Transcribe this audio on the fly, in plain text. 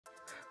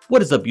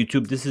What is up,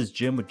 YouTube? This is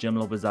Jim with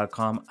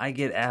JimLopez.com. I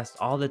get asked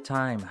all the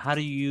time, how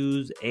do you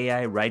use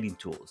AI writing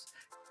tools?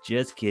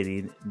 Just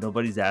kidding.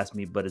 Nobody's asked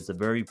me, but it's a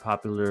very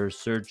popular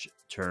search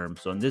term.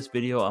 So in this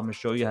video, I'm going to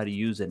show you how to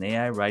use an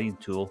AI writing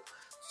tool.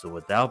 So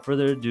without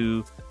further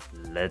ado,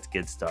 let's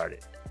get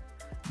started.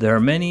 There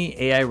are many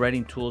AI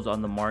writing tools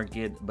on the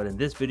market, but in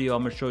this video,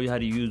 I'm going to show you how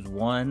to use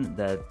one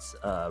that's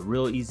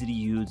real easy to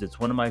use. It's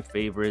one of my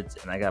favorites,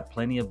 and I got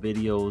plenty of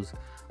videos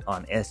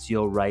on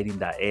SEO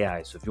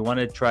writing.ai. So if you want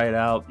to try it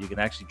out, you can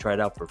actually try it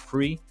out for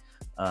free.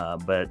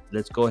 But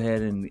let's go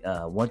ahead and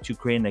once you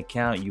create an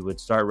account, you would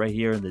start right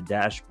here in the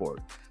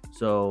dashboard.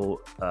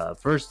 So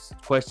first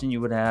question you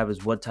would have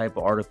is what type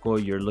of article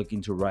you're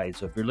looking to write.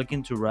 So if you're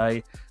looking to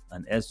write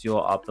an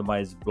SEO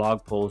optimized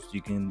blog post,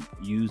 you can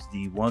use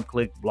the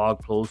one-click blog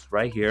post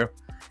right here.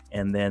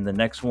 And then the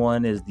next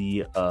one is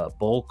the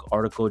bulk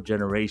article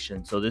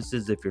generation. So this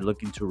is if you're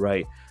looking to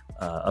write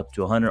up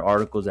to 100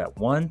 articles at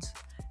once.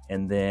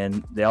 And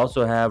then they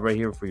also have right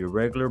here for your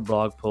regular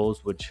blog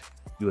post, which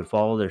you would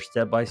follow their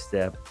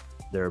step-by-step,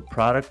 their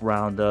product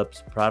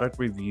roundups, product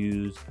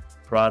reviews,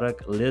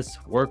 product list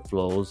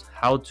workflows,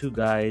 how-to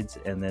guides,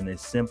 and then a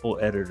simple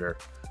editor.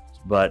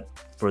 But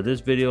for this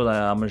video,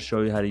 I'm going to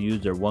show you how to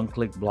use their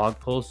one-click blog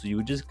post. So you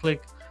would just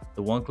click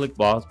the one-click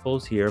blog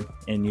post here,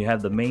 and you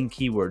have the main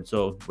keyword.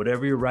 So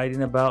whatever you're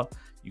writing about,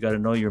 you got to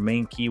know your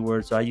main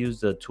keyword. So I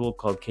use a tool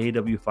called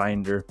KW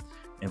Finder.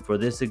 And for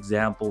this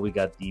example, we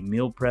got the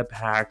meal prep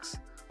hacks,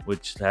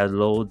 which has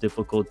low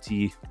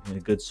difficulty and a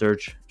good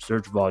search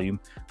volume.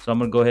 So I'm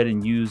going to go ahead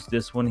and use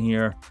this one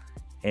here.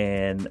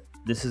 And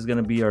this is going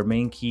to be our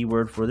main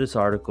keyword for this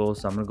article.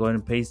 So I'm going to go ahead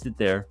and paste it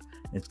there.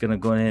 It's going to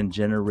go ahead and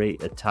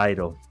generate a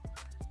title.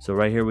 So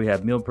right here we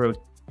have meal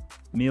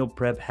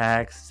prep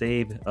hacks,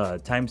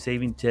 time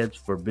saving tips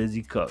for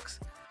busy cooks.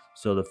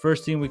 So the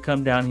first thing we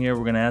come down here,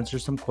 we're going to answer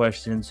some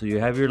questions. So you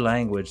have your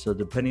language. So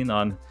depending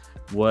on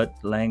what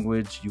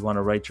language you want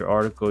to write your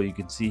article, you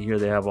can see here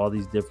they have all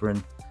these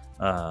different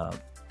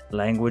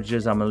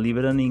languages. I'm going to leave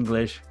it in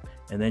English.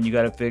 And then you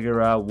got to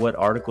figure out what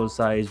article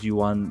size you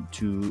want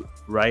to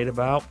write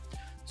about.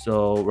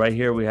 So right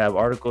here we have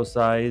article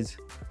size,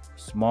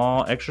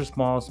 small, extra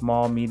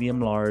small, medium,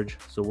 large.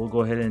 So we'll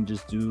go ahead and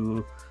just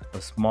do a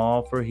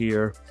small for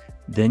here.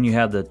 Then you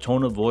have the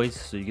tone of voice.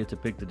 So you get to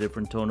pick the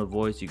different tone of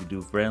voice. You can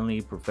do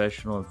friendly,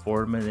 professional,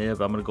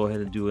 informative. I'm going to go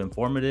ahead and do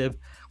informative.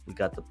 We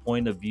got the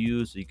point of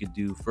view. So you could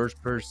do first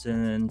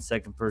person,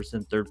 second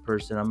person, third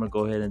person. I'm going to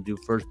go ahead and do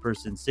first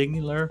person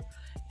singular.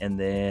 And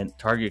then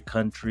target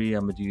country,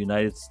 I'm going to do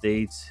United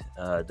States,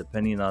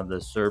 depending on the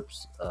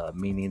SERPs,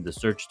 meaning the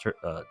search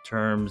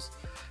terms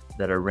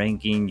that are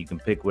ranking. You can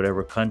pick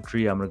whatever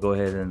country. I'm going to go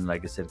ahead and,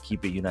 like I said,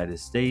 keep it United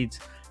States.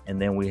 And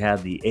then we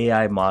have the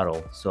AI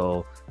model.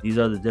 So these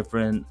are the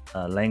different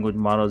language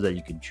models that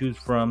you can choose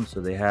from. So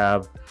they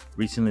have,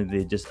 recently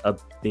they just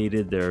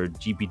updated their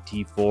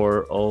GPT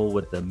 4.0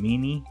 with the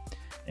mini.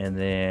 And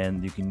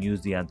then you can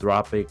use the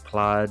Anthropic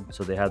Claude.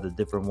 So they have the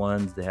different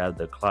ones. They have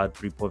the Claude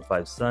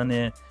 3.5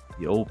 Sonnet,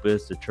 the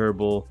Opus, the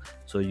Turbo.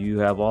 So you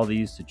have all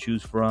these to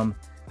choose from.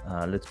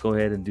 Let's go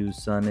ahead and do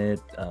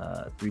Sonnet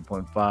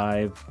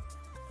 3.5.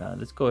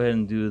 Let's go ahead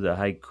and do the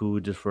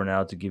Haiku just for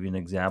now to give you an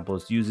example.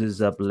 It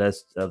uses up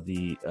less of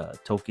the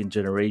token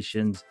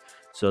generations.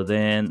 So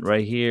then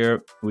right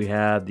here we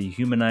have the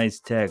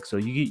humanized text. So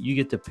you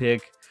get to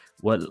pick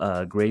what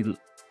grade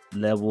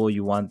level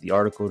you want the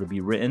article to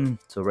be written.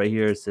 So right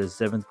here it says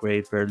 7th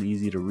grade, fairly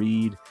easy to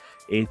read.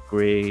 8th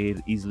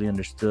grade, easily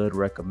understood,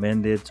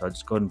 recommended. So I'll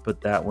just go ahead and put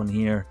that one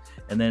here.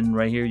 And then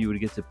right here you would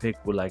get to pick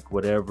with like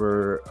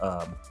whatever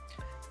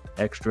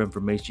extra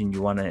information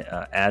you want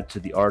to add to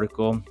the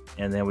article.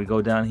 And then we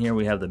go down here,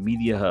 we have the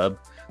media hub.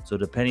 So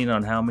depending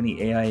on how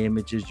many AI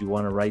images you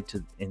want to write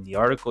in the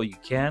article, you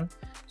can.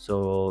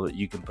 So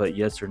you can put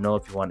yes or no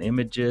if you want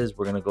images.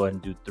 We're going to go ahead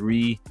and do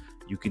 3.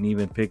 You can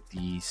even pick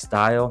the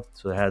style.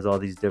 So it has all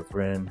these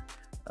different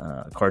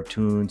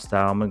cartoon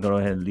style. I'm going to go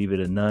ahead and leave it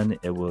a none.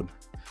 It will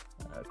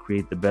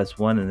create the best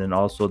one. And then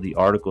also the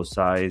article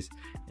size.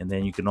 And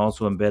then you can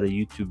also embed a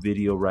YouTube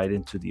video right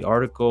into the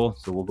article.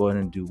 So we'll go ahead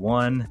and do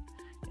 1.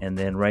 And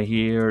then right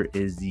here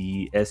is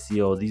the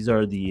SEO. These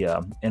are the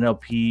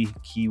NLP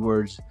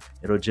keywords.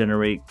 It'll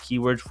generate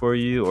keywords for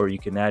you, or you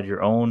can add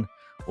your own.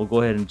 We'll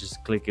go ahead and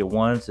just click it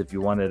once. If you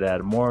wanted to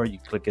add more, you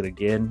click it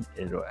again.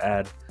 It'll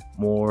add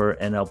more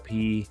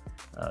NLP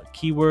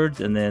keywords.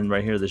 And then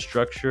right here, the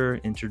structure,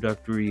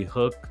 introductory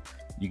hook.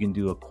 You can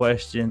do a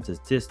question,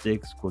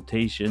 statistics,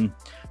 quotation.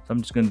 So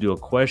I'm just going to do a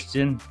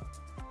question.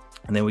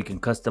 And then we can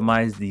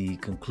customize the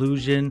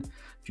conclusion.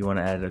 If you want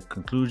to add a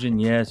conclusion,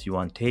 yes. You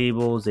want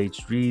tables,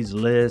 H3s,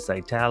 lists,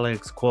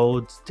 italics,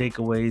 quotes,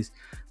 takeaways,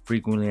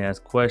 frequently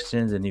asked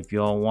questions. And if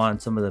you all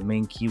want some of the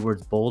main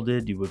keywords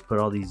bolded, you would put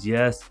all these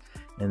yes.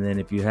 And then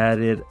if you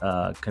had it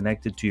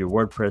connected to your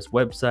WordPress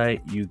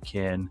website, you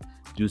can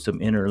do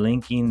some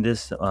interlinking.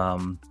 This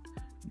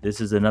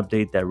is an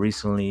update that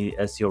recently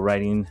SEO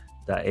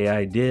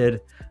writing.ai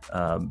did.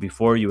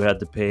 Before you had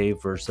to pay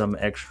for some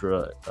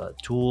extra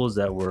tools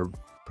that were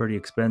pretty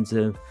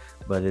expensive,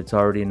 but it's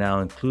already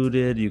now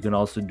included. You can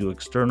also do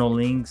external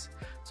links.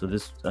 So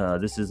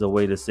this is a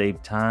way to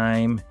save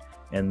time.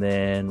 And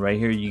then right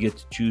here you get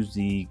to choose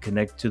the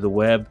connect to the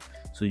web.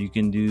 So you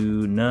can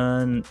do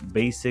none,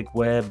 basic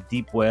web,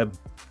 deep web.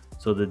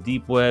 So the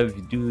deep web, if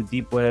you do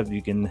deep web,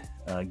 you can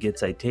get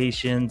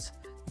citations.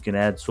 You can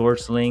add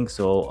source links.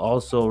 So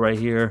also right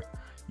here,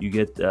 you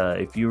get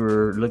if you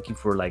were looking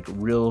for like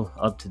real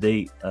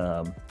up-to-date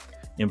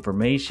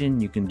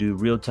information, you can do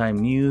real-time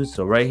news.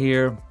 So right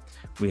here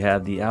we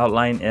have the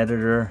outline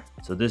editor.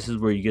 So this is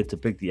where you get to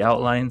pick the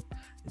outline.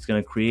 It's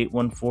going to create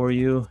one for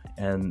you,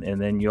 and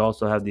then you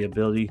also have the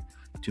ability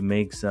to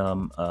make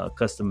some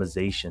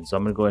customization. So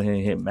I'm going to go ahead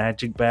and hit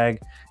magic bag,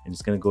 and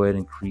it's going to go ahead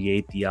and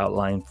create the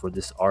outline for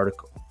this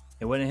article.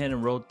 I went ahead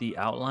and wrote the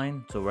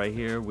outline. So right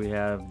here we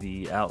have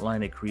the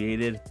outline it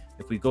created.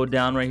 If we go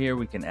down right here,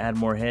 we can add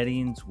more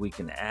headings. We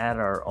can add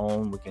our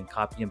own. We can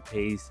copy and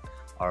paste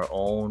our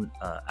own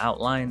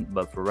outline.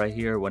 But for right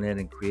here, I went ahead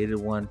and created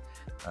one.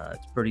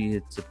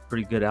 It's a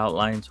pretty good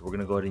outline. So we're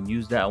gonna go ahead and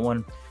use that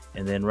one.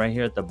 And then right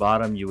here at the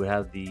bottom, you would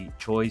have the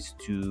choice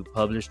to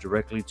publish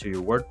directly to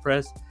your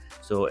WordPress.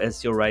 So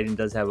SEO Writing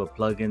does have a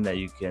plugin that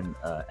you can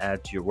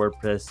add to your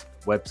WordPress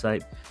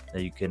website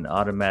that you can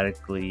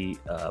automatically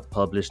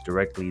publish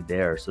directly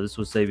there. So this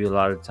will save you a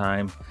lot of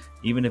time.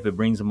 Even if it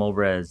brings them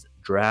over as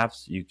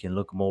drafts, you can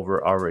look them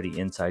over already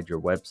inside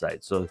your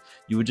website. So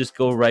you would just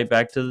go right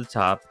back to the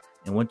top,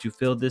 and once you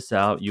fill this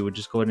out, you would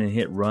just go ahead and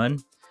hit run,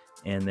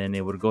 and then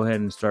it would go ahead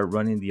and start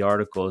running the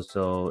article.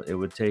 So it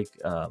would take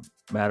a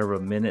matter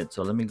of a minute.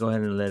 So let me go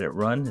ahead and let it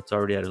run. It's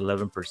already at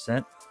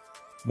 11%.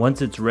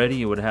 Once it's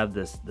ready, it would have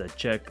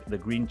the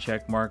green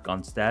check mark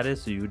on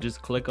status. So you would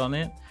just click on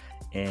it.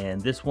 And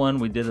this one,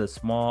 we did a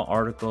small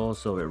article.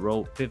 So it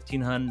wrote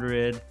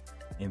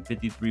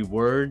 1,553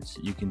 words.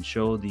 You can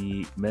show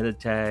the meta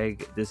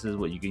tag. This is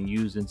what you can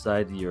use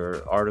inside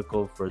your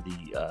article for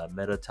the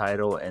meta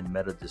title and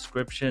meta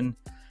description.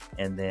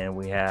 And then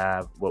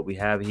what we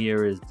have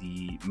here is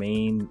the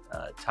main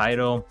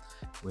title.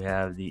 We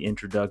have the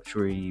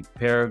introductory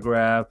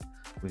paragraph.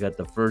 We got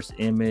the first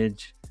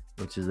image,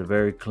 which is a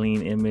very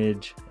clean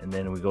image. And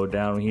then we go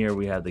down here,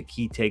 we have the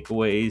key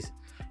takeaways.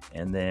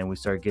 And then we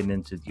start getting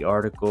into the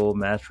article,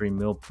 mastering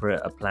meal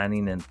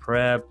planning and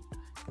prep.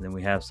 And then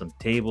we have some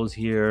tables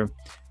here.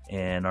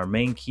 And our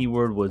main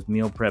keyword was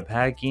meal prep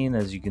hacking.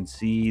 As you can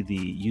see, the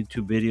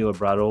YouTube video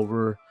brought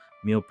over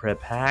meal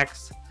prep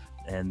hacks.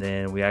 And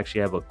then we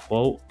actually have a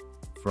quote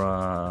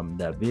from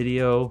that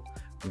video.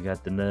 We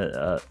got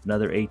another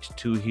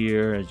H2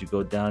 here. As you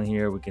go down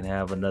here, we can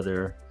have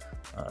another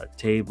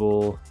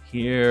table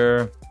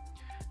here.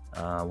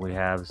 We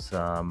have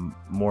some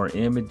more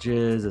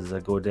images. As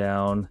I go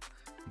down,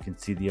 you can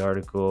see the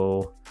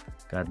article.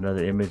 Got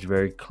another image,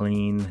 very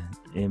clean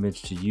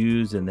image to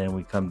use. And then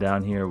we come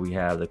down here, we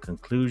have the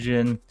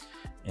conclusion.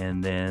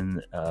 And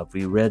then if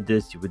we read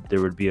this, there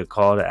would be a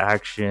call to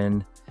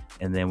action.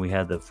 And then we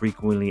have the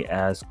frequently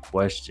asked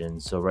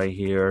questions. So right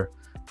here,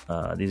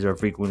 these are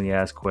frequently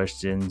asked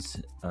questions.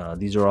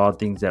 These are all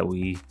things that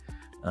we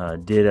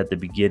did at the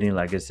beginning,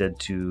 like I said,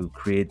 to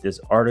create this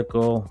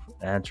article,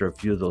 answer a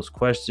few of those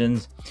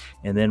questions.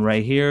 And then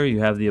right here, you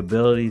have the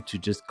ability to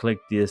just click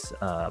this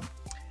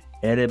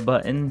edit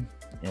button.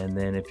 And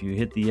then if you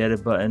hit the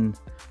edit button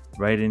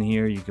right in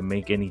here, you can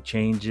make any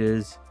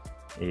changes.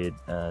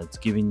 It's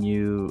giving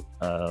you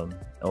an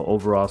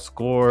overall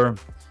score.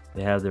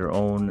 They have their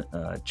own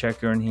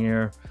checker in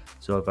here.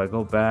 So if I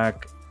go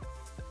back,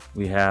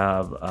 we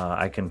have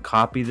I can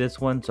copy this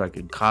one. So I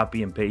can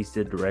copy and paste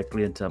it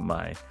directly into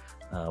my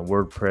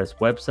WordPress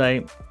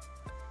website.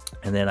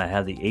 And then I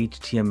have the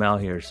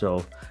HTML here.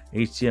 So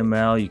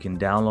HTML, you can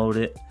download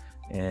it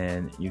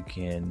and you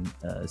can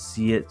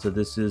see it. So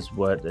this is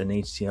what an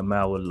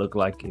HTML would look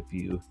like if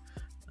you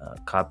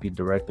copy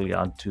directly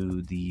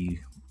onto the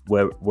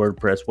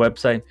WordPress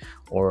website.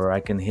 Or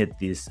I can hit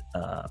this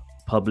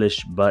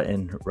publish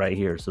button right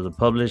here. So the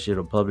publish,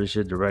 it'll publish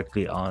it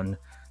directly on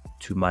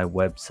to my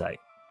website.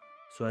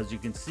 So as you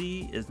can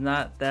see, it's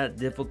not that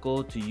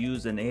difficult to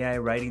use an AI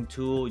writing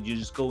tool. You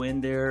just go in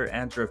there,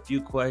 answer a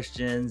few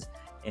questions,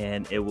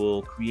 and it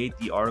will create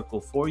the article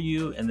for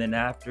you. And then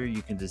after,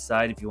 you can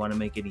decide if you want to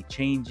make any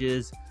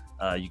changes.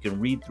 You can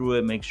read through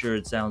it, make sure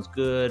it sounds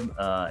good.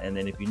 And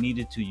then if you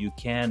needed to, you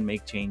can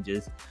make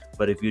changes.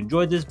 But if you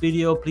enjoyed this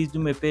video, please do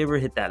me a favor,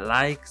 hit that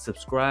like,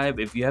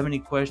 subscribe. If you have any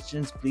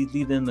questions, please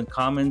leave them in the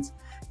comments.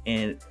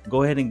 And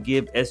go ahead and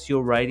give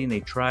SEO Writing a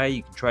try.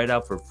 You can try it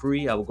out for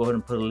free. I will go ahead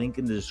and put a link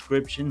in the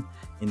description.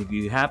 And if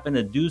you happen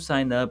to do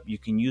sign up, you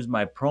can use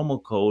my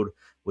promo code,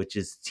 which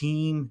is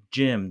Team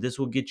Jim. This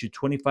will get you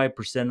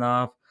 25%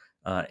 off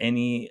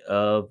any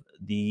of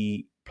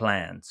the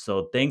plans.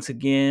 So thanks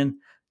again.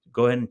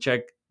 Go ahead and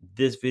check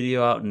this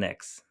video out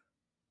next.